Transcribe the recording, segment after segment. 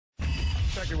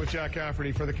Check it with Jack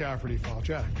Cafferty for the Cafferty File.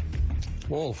 Jack.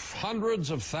 Wolf,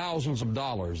 hundreds of thousands of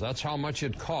dollars. That's how much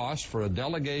it cost for a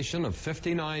delegation of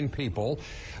 59 people,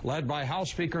 led by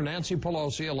House Speaker Nancy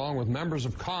Pelosi, along with members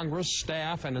of Congress,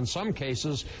 staff, and in some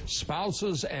cases,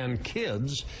 spouses and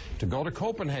kids, to go to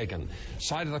Copenhagen,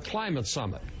 site of the climate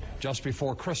summit, just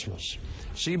before Christmas.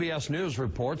 CBS News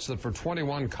reports that for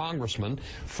 21 congressmen,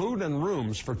 food and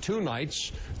rooms for 2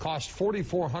 nights cost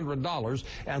 $4,400,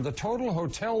 and the total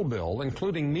hotel bill,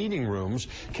 including meeting rooms,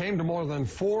 came to more than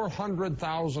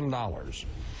 $400,000.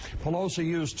 Pelosi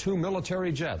used 2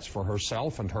 military jets for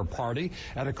herself and her party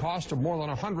at a cost of more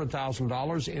than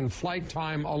 $100,000 in flight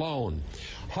time alone.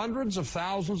 Hundreds of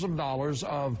thousands of dollars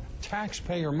of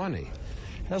taxpayer money.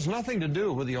 Has nothing to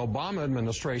do with the Obama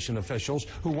administration officials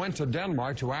who went to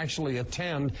Denmark to actually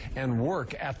attend and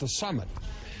work at the summit.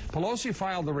 Pelosi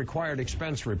filed the required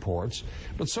expense reports,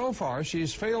 but so far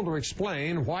she's failed to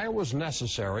explain why it was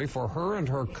necessary for her and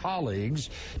her colleagues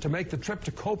to make the trip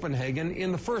to Copenhagen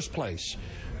in the first place.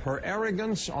 Her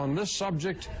arrogance on this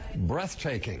subject,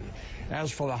 breathtaking. As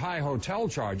for the high hotel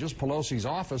charges, Pelosi's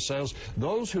office says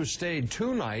those who stayed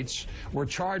 2 nights were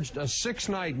charged a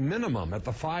 6-night minimum at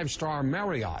the 5-star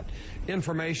Marriott,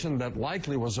 information that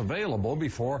likely was available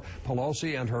before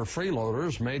Pelosi and her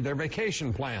freeloaders made their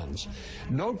vacation plans.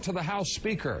 Note to the House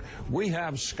Speaker, we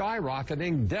have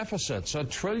skyrocketing deficits, $1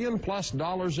 trillion+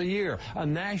 a year, a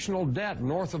national debt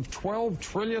north of $12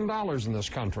 trillion in this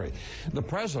country. The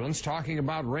president's talking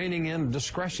about reining in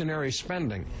discretionary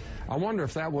spending. I wonder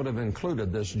if that would have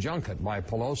included this junket by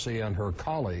Pelosi and her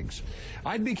colleagues.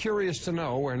 I'd be curious to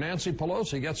know where Nancy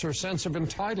Pelosi gets her sense of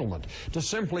entitlement to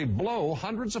simply blow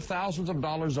hundreds of thousands of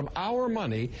dollars of our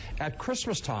money at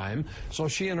Christmas time so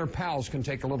she and her pals can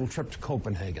take a little trip to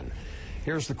Copenhagen.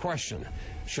 Here's the question.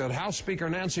 Should House Speaker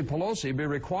Nancy Pelosi be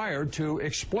required to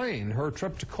explain her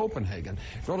trip to Copenhagen?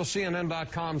 Go to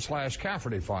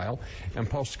CNN.com/Cafferty File and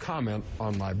post a comment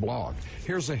on my blog.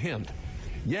 Here's a hint.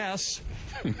 Yes.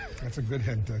 That's a good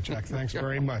hint, Jack. Thanks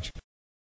very much.